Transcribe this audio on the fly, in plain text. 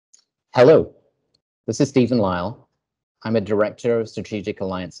Hello, this is Stephen Lyle. I'm a Director of Strategic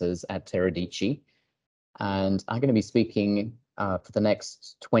Alliances at Teradici, and I'm going to be speaking for the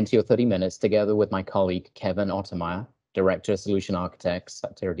next 20 or 30 minutes together with my colleague, Kevin Ottermeyer, Director of Solution Architects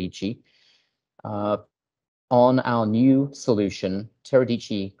at Teradici, on our new solution,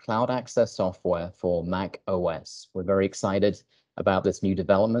 Teradici Cloud Access Software for Mac OS. We're very excited about this new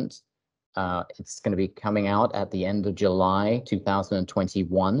development. It's going to be coming out at the end of July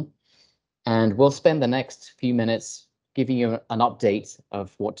 2021. And we'll spend the next few minutes giving you an update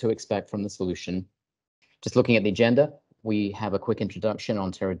of what to expect from the solution. Just looking at the agenda, we have a quick introduction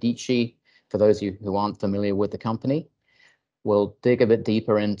on Teradici for those of you who aren't familiar with the company. We'll dig a bit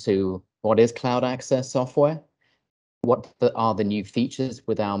deeper into what is cloud access software, what are the new features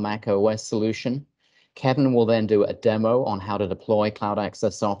with our Mac OS solution. Kevin will then do a demo on how to deploy cloud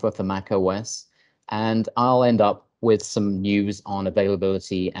access software for Mac OS, and I'll end up with some news on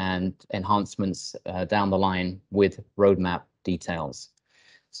availability and enhancements down the line with roadmap details.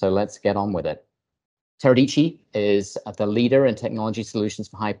 So let's get on with it. Teradici is the leader in technology solutions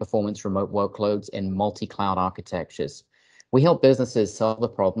for high-performance remote workloads in multi-cloud architectures. We help businesses solve the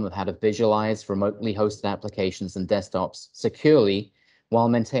problem of how to visualize remotely hosted applications and desktops securely while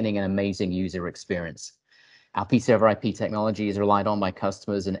maintaining an amazing user experience. Our PCOverIP technology is relied on by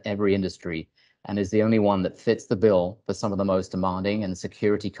customers in every industry, and is the only one that fits the bill for some of the most demanding and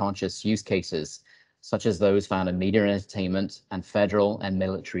security-conscious use cases, such as those found in media and entertainment and federal and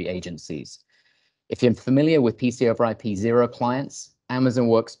military agencies. If you're familiar with PCOverIP 0 clients, Amazon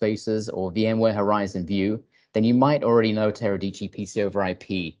Workspaces, or VMware Horizon View, then you might already know Teradici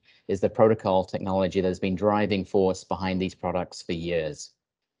PCOverIP is the protocol technology that has been driving force behind these products for years.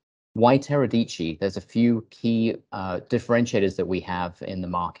 Why Teradici? There's a few key differentiators that we have in the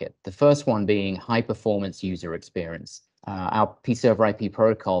market. The first one being high-performance user experience. Our PCOverIP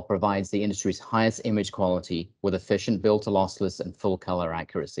protocol provides the industry's highest image quality with efficient build-to-lossless and full color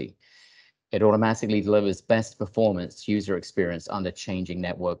accuracy. It automatically delivers best performance user experience under changing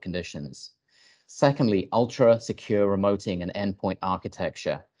network conditions. Secondly, ultra-secure remoting and endpoint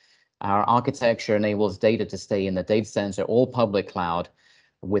architecture. Our architecture enables data to stay in the data center or public cloud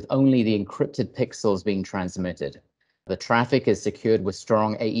with only the encrypted pixels being transmitted. The traffic is secured with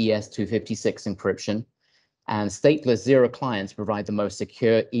strong AES 256 encryption, and stateless zero clients provide the most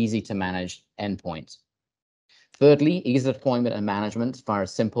secure, easy to manage endpoint. Thirdly, ease of deployment and management via a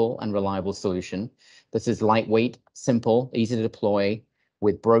simple and reliable solution. This is lightweight, simple, easy to deploy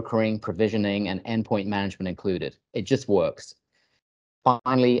with brokering, provisioning, and endpoint management included. It just works.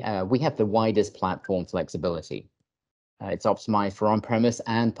 Finally, we have the widest platform flexibility. It's optimized for on-premise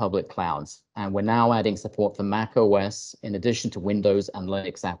and public clouds, and we're now adding support for Mac OS in addition to Windows and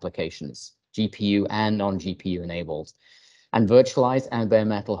Linux applications, GPU and non-GPU enabled, and virtualized and bare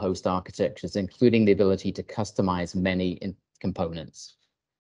metal host architectures, including the ability to customize many components.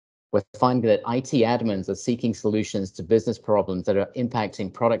 We're finding that IT admins are seeking solutions to business problems that are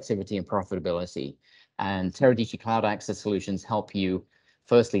impacting productivity and profitability, and Teradici Cloud Access Solutions help you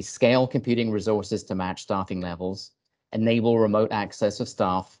firstly scale computing resources to match staffing levels, enable remote access of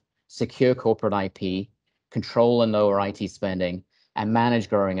staff, secure corporate IP, control and lower IT spending, and manage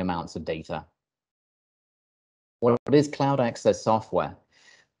growing amounts of data. What is cloud access software?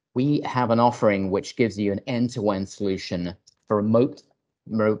 We have an offering which gives you an end-to-end solution for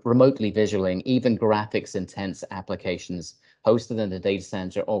remotely visualing, even graphics intense applications hosted in the data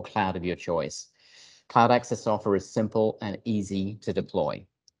center or cloud of your choice. Cloud access software is simple and easy to deploy.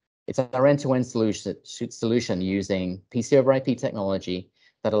 It's our end-to-end solution using PCOverIP technology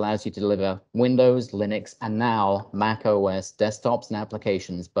that allows you to deliver Windows, Linux, and now Mac OS desktops and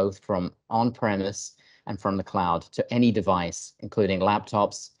applications, both from on-premise and from the cloud to any device, including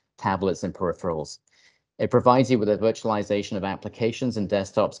laptops, tablets, and peripherals. It provides you with a virtualization of applications and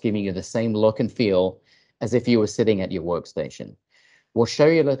desktops, giving you the same look and feel as if you were sitting at your workstation. We'll show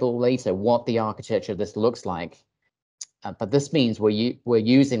you a little later what the architecture of this looks like. But this means we're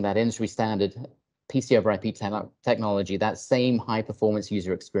using that industry standard PCOverIP technology, that same high performance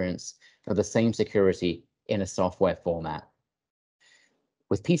user experience for the same security in a software format.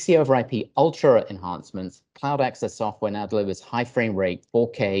 With PCOverIP Ultra enhancements, cloud access software now delivers high frame rate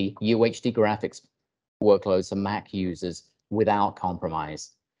 4K UHD graphics workloads for Mac users without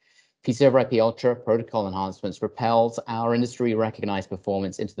compromise. PCOverIP Ultra protocol enhancements propels our industry recognized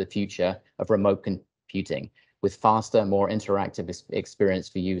performance into the future of remote computing, with faster, more interactive experience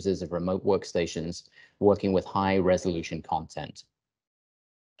for users of remote workstations working with high-resolution content.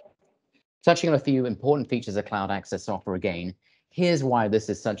 Touching on a few important features of cloud access software again, here's why this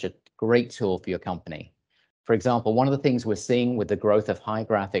is such a great tool for your company. For example, one of the things we're seeing with the growth of high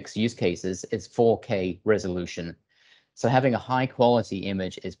graphics use cases is 4K resolution. So having a high quality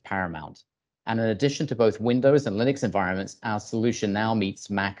image is paramount. And in addition to both Windows and Linux environments, our solution now meets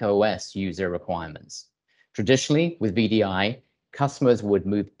Mac OS user requirements. Traditionally, with VDI, customers would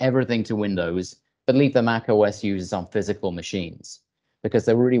move everything to Windows, but leave the Mac OS users on physical machines, because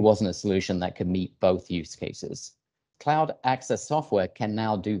there really wasn't a solution that could meet both use cases. Cloud Access Software can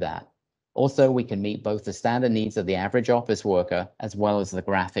now do that. Also, we can meet both the standard needs of the average office worker as well as the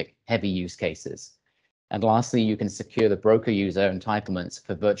graphic-heavy use cases. And lastly, you can secure the broker user entitlements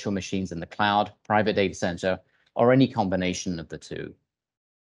for virtual machines in the cloud, private data center, or any combination of the two.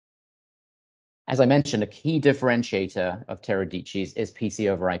 As I mentioned, a key differentiator of Teradici is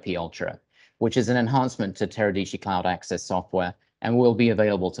PCOverIP Ultra, which is an enhancement to Teradici Cloud Access Software and will be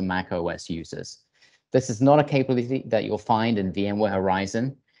available to Mac OS users. This is not a capability that you'll find in VMware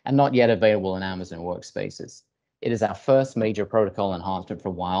Horizon and not yet available in Amazon Workspaces. It is our first major protocol enhancement for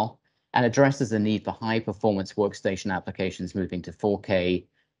a while and addresses the need for high-performance workstation applications moving to 4K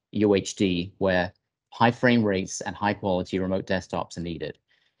UHD, where high frame rates and high-quality remote desktops are needed.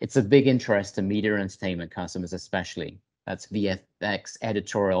 It's of big interest to media and entertainment customers especially. That's VFX,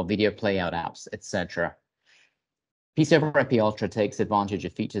 editorial, video playout apps, etc. PCOverIP Ultra takes advantage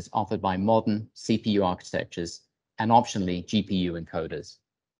of features offered by modern CPU architectures and optionally GPU encoders.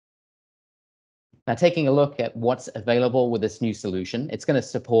 Now, taking a look at what's available with this new solution, it's going to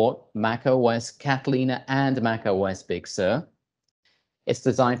support macOS Catalina and macOS Big Sur. It's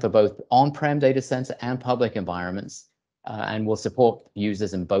designed for both on-prem data center and public environments, and will support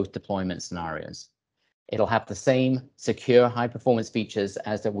users in both deployment scenarios. It'll have the same secure high-performance features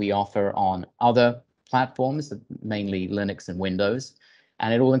as that we offer on other platforms, mainly Linux and Windows,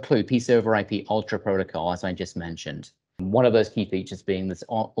 and it will include PCOverIP Ultra protocol, as I just mentioned. One of those key features being this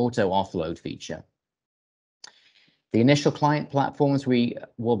auto offload feature. The initial client platforms we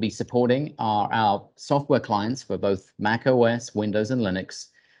will be supporting are our software clients for both Mac OS, Windows, and Linux,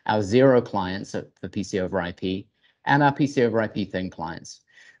 our Zero clients for PCOverIP, and our PCOverIP Thin clients.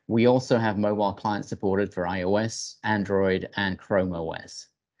 We also have mobile clients supported for iOS, Android, and Chrome OS.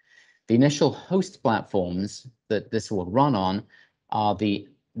 The initial host platforms that this will run on are the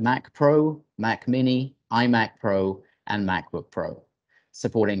Mac Pro, Mac Mini, iMac Pro, and MacBook Pro,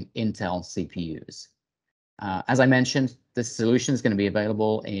 supporting Intel CPUs. As I mentioned, this solution is going to be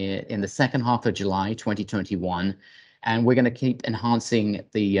available in the second half of July 2021, and we're going to keep enhancing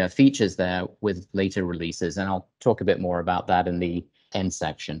the features there with later releases, and I'll talk a bit more about that in the end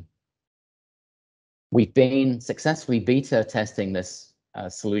section. We've been successfully beta testing this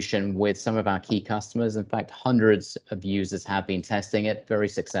solution with some of our key customers. In fact, hundreds of users have been testing it very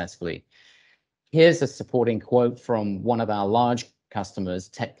successfully. Here's a supporting quote from one of our large customers,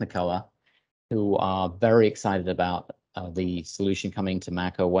 Technicolor, who are very excited about the solution coming to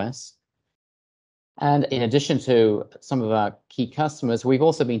Mac OS. And in addition to some of our key customers, we've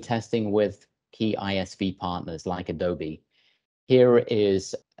also been testing with key ISV partners like Adobe. Here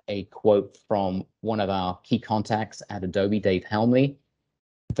is a quote from one of our key contacts at Adobe, Dave Helmley,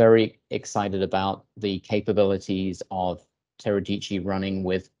 very excited about the capabilities of Teradici running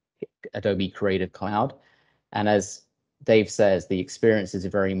with Adobe Creative Cloud. And as Dave says, the experience is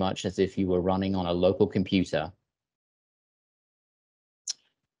very much as if you were running on a local computer.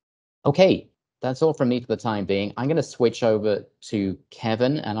 Okay, that's all from me for the time being. I'm going to switch over to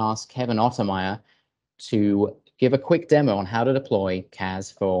Kevin and ask Kevin Ottermeyer to give a quick demo on how to deploy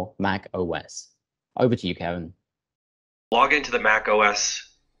CAS for Mac OS. Over to you, Kevin. Log into the Mac OS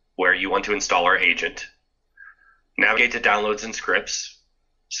where you want to install our agent. Navigate to Downloads and Scripts.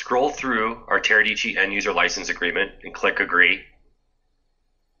 Scroll through our Teradici End User License Agreement and click Agree.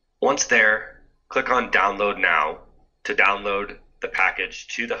 Once there, click on Download Now to download the package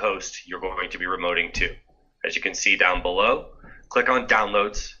to the host you're going to be remoting to. As you can see down below, click on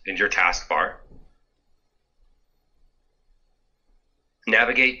Downloads in your taskbar.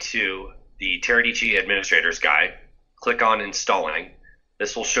 Navigate to the Teradici Administrator's Guide. Click on Installing.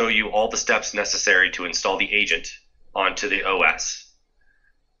 This will show you all the steps necessary to install the agent onto the OS.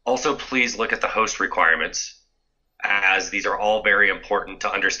 Also, please look at the host requirements, as these are all very important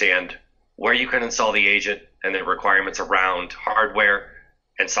to understand where you can install the agent and the requirements around hardware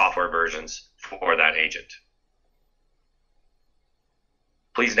and software versions for that agent.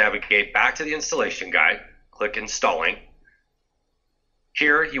 Please navigate back to the installation guide, click Installing.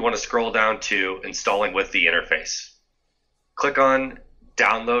 Here you want to scroll down to Installing with the interface. Click on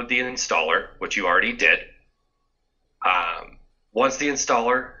Download the installer, which you already did. Once the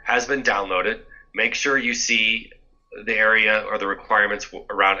installer has been downloaded, make sure you see the area or the requirements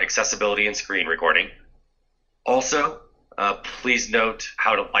around accessibility and screen recording. Also, please note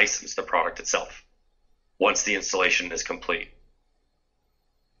how to license the product itself once the installation is complete.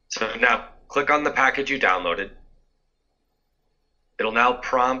 So now click on the package you downloaded. It'll now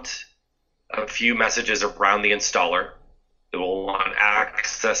prompt a few messages around the installer. It will want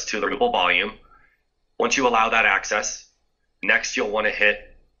access to the removable volume. Once you allow that access, next you'll want to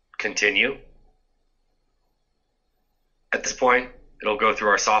hit continue. At this point, it'll go through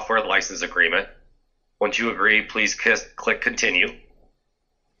our software license agreement. Once you agree, please click continue.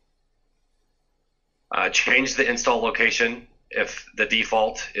 Change the install location if the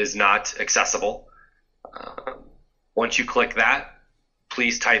default is not accessible. Once you click that,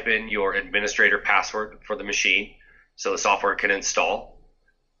 please type in your administrator password for the machine so the software can install.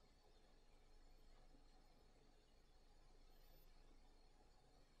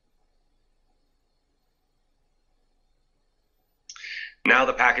 Now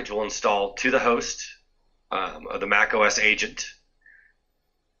the package will install to the host of the macOS agent.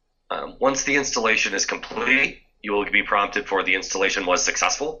 Once the installation is complete, you will be prompted for the installation was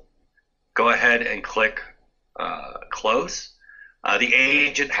successful. Go ahead and click close. The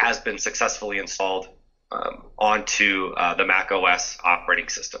agent has been successfully installed onto the macOS operating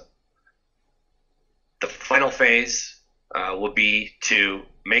system. The final phase will be to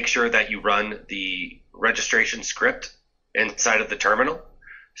make sure that you run the registration script inside of the terminal.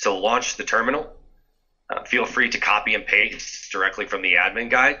 So launch the terminal. Feel free to copy and paste directly from the admin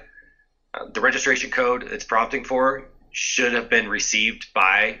guide. The registration code it's prompting for should have been received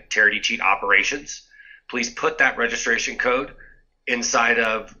by Teradici operations. Please put that registration code inside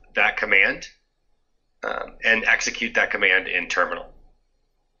of that command and execute that command in terminal.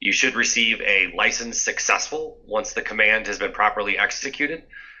 You should receive a license successful once the command has been properly executed.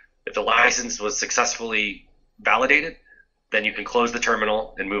 If the license was successfully validated, then you can close the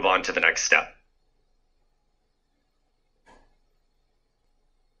terminal and move on to the next step.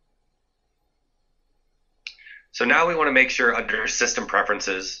 So now we want to make sure under system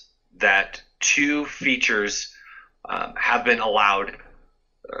preferences that two features have been allowed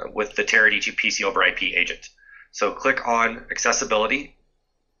with the Teradici PCOverIP agent. So click on accessibility,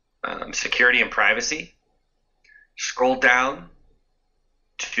 security and privacy, scroll down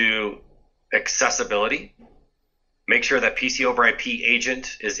to accessibility. Make sure that PCOverIP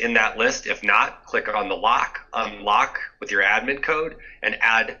agent is in that list. If not, click on the unlock with your admin code and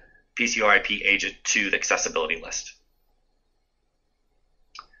add PCOverIP agent to the accessibility list.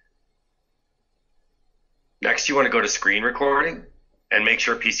 Next, you want to go to screen recording and make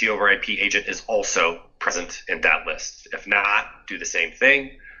sure PCOverIP agent is also present in that list. If not, do the same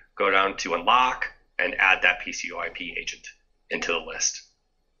thing. Go down to unlock and add that PCOverIP agent into the list.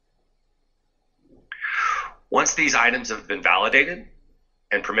 Once these items have been validated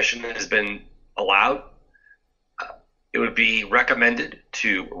and permission has been allowed, it would be recommended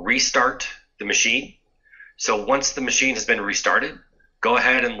to restart the machine. So once the machine has been restarted, go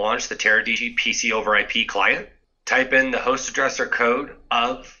ahead and launch the Teradici PCOverIP client. Type in the host address or code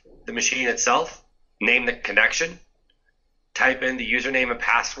of the machine itself, name the connection, type in the username and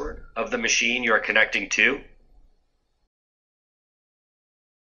password of the machine you are connecting to.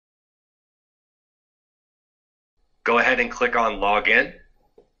 Go ahead and click on login.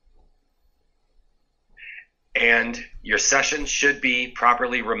 And your session should be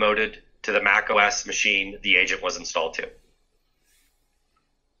properly remoted to the macOS machine the agent was installed to.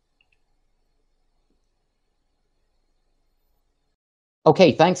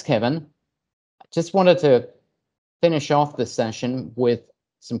 Okay, thanks, Kevin. Just wanted to finish off the session with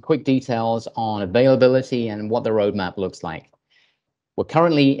some quick details on availability and what the roadmap looks like. We're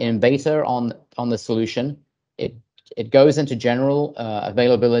currently in beta on the solution. It goes into general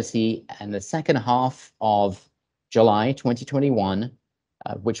availability in the second half of July 2021,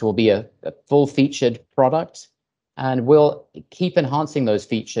 which will be a full-featured product. And we'll keep enhancing those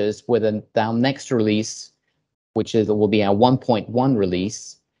features with our next release, which will be our 1.1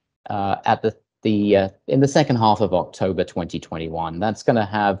 release in the second half of October 2021. That's going to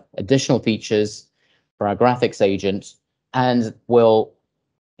have additional features for our graphics agent and will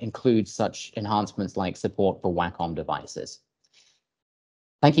include such enhancements like support for Wacom devices.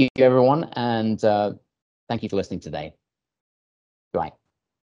 Thank you, everyone, and thank you for listening today. Bye.